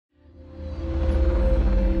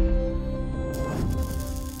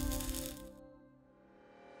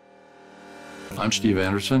I'm Steve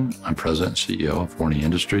Anderson. I'm President and CEO of Forney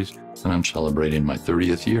Industries, and I'm celebrating my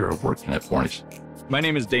 30th year of working at Forney's. My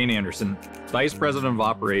name is Dane Anderson, Vice President of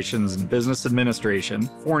Operations and Business Administration.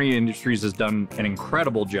 Forney Industries has done an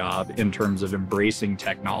incredible job in terms of embracing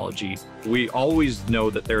technology. We always know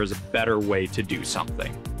that there is a better way to do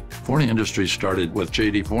something. Forney Industries started with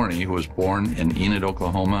J.D. Forney, who was born in Enid,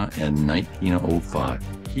 Oklahoma in 1905.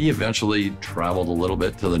 He eventually traveled a little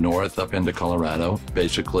bit to the north up into Colorado,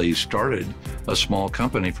 basically started a small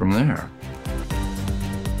company from there.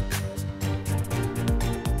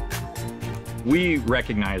 We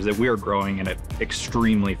recognize that we are growing at an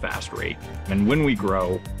extremely fast rate. And when we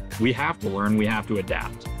grow, we have to learn, we have to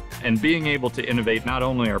adapt. And being able to innovate not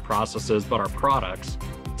only our processes, but our products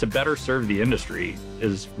to better serve the industry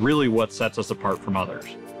is really what sets us apart from others.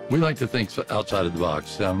 We like to think outside of the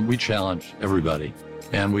box. We challenge everybody.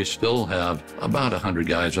 And we still have about 100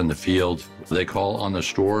 guys in the field. They call on the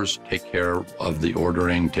stores, take care of the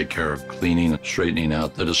ordering, take care of cleaning, straightening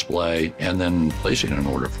out the display, and then placing an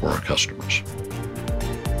order for our customers.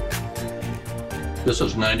 This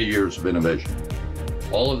is 90 years of innovation.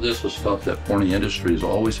 All of this is stuff that Forney Industries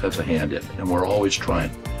always has a hand in, and we're always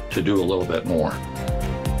trying to do a little bit more.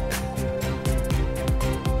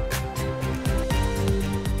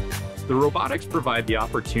 The robotics provide the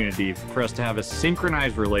opportunity for us to have a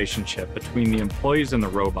synchronized relationship between the employees and the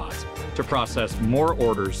robots to process more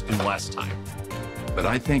orders in less time. But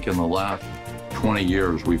I think in the last 20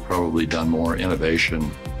 years, we've probably done more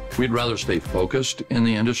innovation. We'd rather stay focused in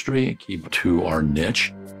the industry, keep to our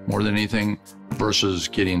niche more than anything, versus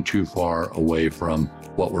getting too far away from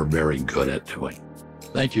what we're very good at doing.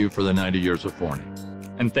 Thank you for the 90 years of Forney.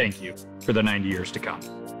 And thank you for the 90 years to come.